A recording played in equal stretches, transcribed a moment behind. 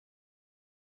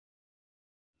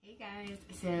Hey guys,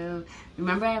 so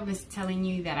remember I was telling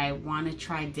you that I want to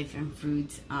try different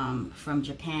foods from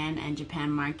Japan and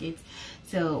Japan markets.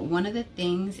 So one of the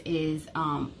things is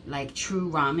like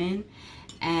true ramen,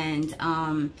 and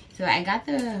so I got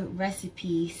the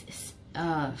recipes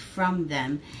from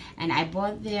them, and I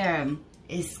bought their,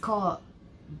 it's called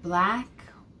black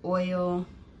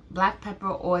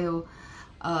pepper oil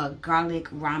garlic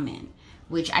ramen,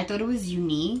 which I thought it was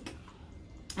unique.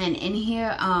 And in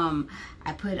here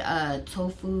I put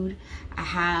tofu, I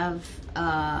have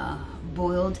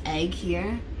boiled egg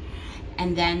here,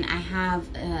 and then I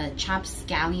have chopped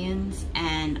scallions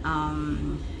and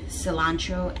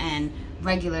cilantro and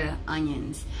regular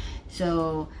onions.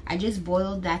 So I just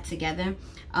boiled that together.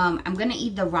 I'm gonna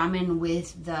eat the ramen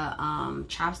with the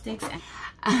chopsticks.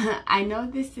 I know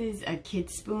this is a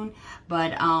kid's spoon,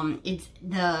 but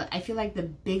I feel like the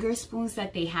bigger spoons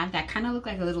that they have that kind of look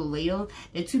like a little ladle,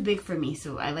 they're too big for me,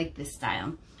 so I like this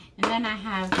style. And then I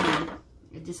have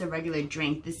just a regular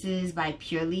drink. This is by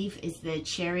Pure Leaf. It's the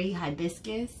cherry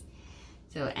hibiscus.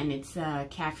 So, and it's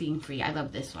caffeine free. I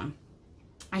love this one.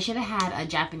 I should have had a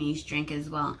Japanese drink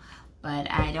as well, but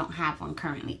I don't have one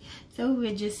currently. So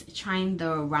we're just trying the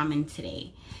ramen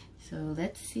today. So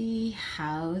let's see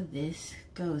how this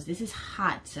goes. This is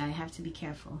hot, so I have to be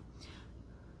careful.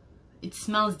 It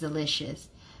smells delicious.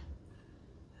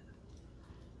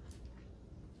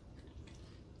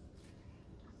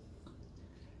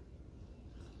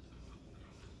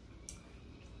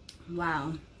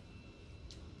 Wow.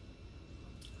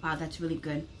 Wow, that's really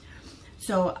good.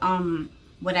 So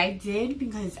what I did,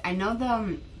 because I know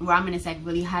the ramen is like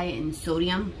really high in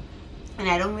sodium, and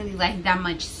I don't really like that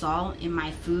much salt in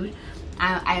my food.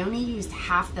 I only used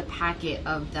half the packet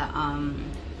of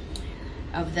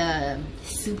the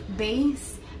soup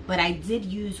base, but I did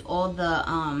use all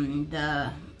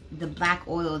the black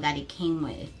oil that it came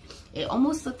with. It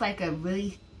almost looked like a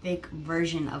really thick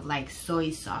version of like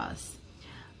soy sauce.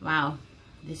 Wow,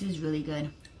 this is really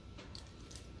good.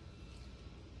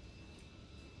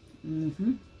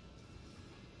 I'm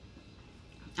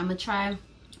gonna try.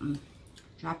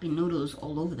 Dropping noodles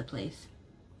all over the place.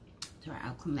 Sorry,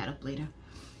 I'll clean that up later.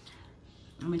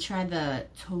 I'm gonna try the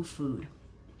tofu.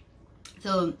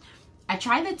 So I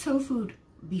tried the tofu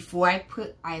before I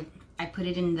put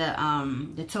it in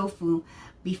the tofu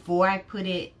before I put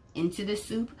it into the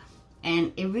soup,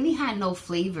 and it really had no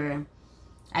flavor,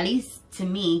 at least to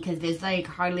me, because there's like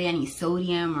hardly any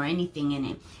sodium or anything in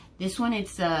it. This one,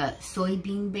 it's a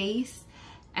soybean base.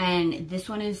 And this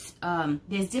one is,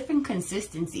 there's different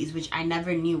consistencies, which I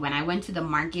never knew. When I went to the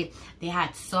market, they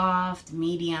had soft,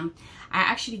 medium. I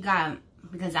actually got,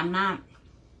 because I don't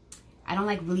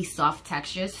like really soft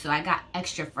textures, so I got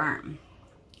extra firm.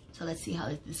 So let's see how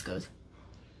this goes.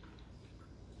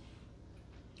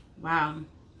 Wow.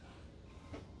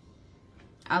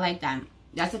 I like that.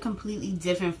 That's a completely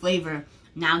different flavor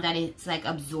now that it's like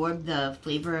absorbed the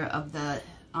flavor of the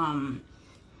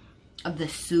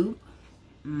soup.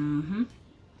 And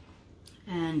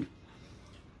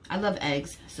I love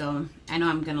eggs, so I know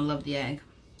I'm gonna love the egg,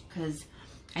 because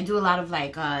I do a lot of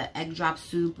like egg drop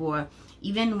soup, or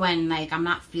even when like I'm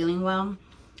not feeling well,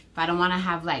 if I don't want to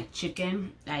have like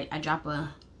chicken, I drop an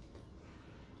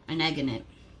egg in it.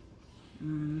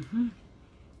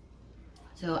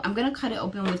 So I'm gonna cut it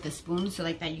open with a spoon so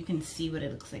like that you can see what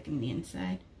it looks like in the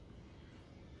inside.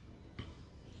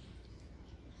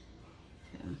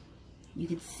 So you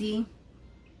can see.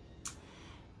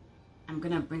 I'm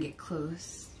gonna bring it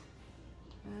close.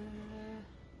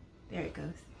 There it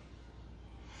goes.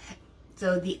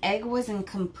 So the egg wasn't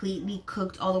completely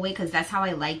cooked all the way, because that's how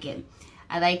I like it.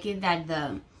 I like it that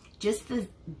just the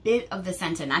bit of the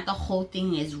center, not the whole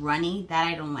thing is runny. That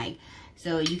I don't like.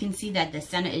 So you can see that the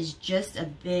center is just a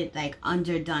bit like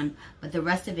underdone, but the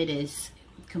rest of it is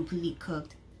completely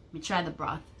cooked. Let me try the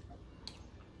broth.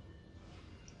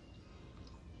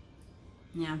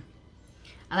 Yeah.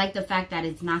 I like the fact that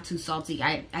it's not too salty.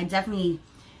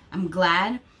 I'm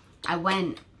glad I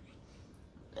went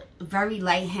very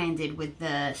light-handed with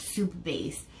the soup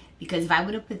base, because if I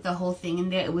would have put the whole thing in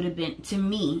there, it would have been, to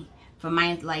me, for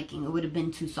my liking, it would have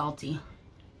been too salty.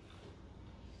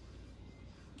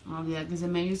 Oh, the egg is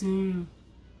amazing.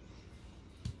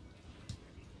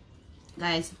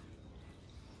 Guys,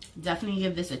 definitely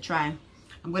give this a try.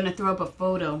 I'm going to throw up a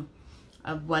photo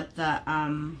of what the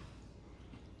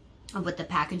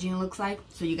packaging looks like,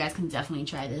 so you guys can definitely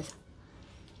try this.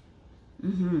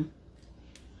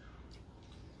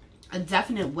 A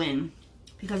definite win,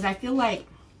 because I feel like,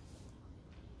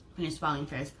 finish swallowing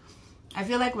first. I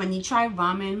feel like when you try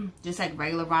ramen, just like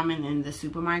regular ramen in the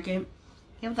supermarket,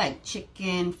 you have like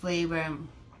chicken flavor,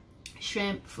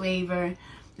 shrimp flavor.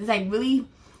 There's like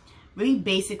really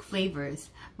basic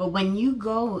flavors. But when you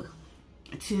go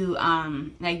to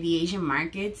like the Asian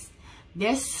markets,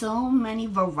 there's so many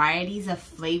varieties of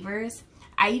flavors.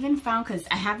 I even found, because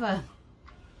I have a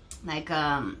I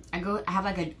have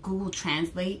like a Google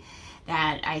Translate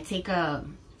that I take a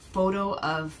photo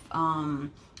of or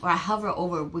I hover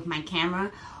over with my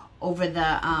camera over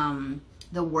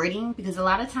the wording, because a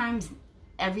lot of times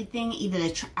everything,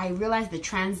 either I realize the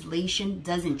translation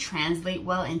doesn't translate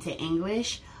well into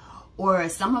English, or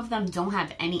some of them don't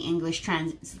have any English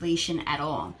translation at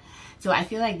all. So I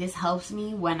feel like this helps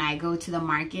me when I go to the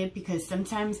market, because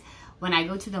sometimes when I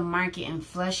go to the market in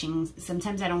Flushing,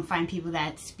 sometimes I don't find people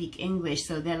that speak English,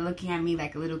 so they're looking at me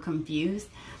like a little confused.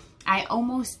 I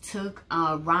almost took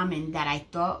a ramen that I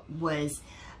thought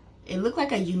it looked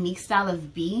like a unique style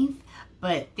of beef,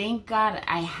 but thank God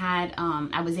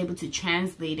I was able to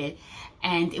translate it,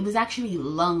 and it was actually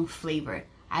lung flavor.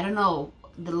 I don't know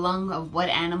the lung of what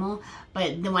animal,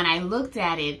 but then when I looked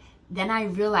at it, then I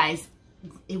realized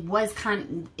it was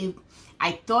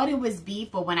I thought it was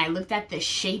beef, but when I looked at the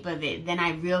shape of it, then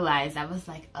I realized, I was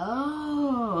like,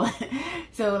 oh.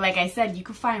 So like I said, you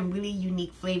can find really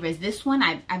unique flavors. This one,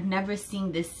 I've never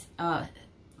seen this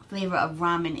flavor of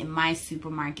ramen in my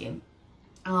supermarket.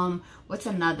 What's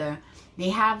another? They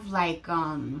have like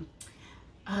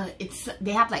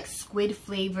they have like squid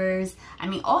flavors. I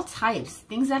mean, all types,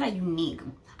 things that are unique.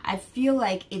 I feel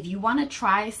like if you want to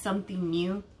try something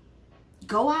new,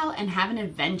 go out and have an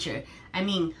adventure. I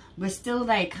mean, we're still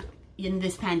like in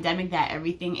this pandemic that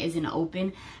everything isn't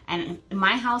open, and in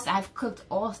my house I've cooked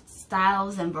all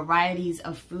styles and varieties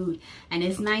of food, and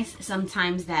it's nice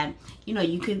sometimes that, you know,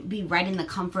 you could be right in the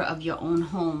comfort of your own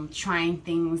home trying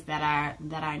things that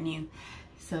are new.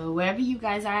 So wherever you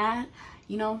guys are at,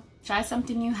 you know, try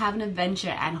something new, have an adventure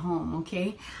at home,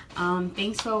 okay?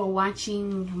 Thanks for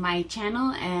watching my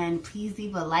channel, and please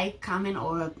leave a like, comment,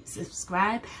 or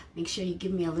subscribe. Make sure you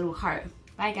give me a little heart.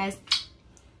 Bye guys.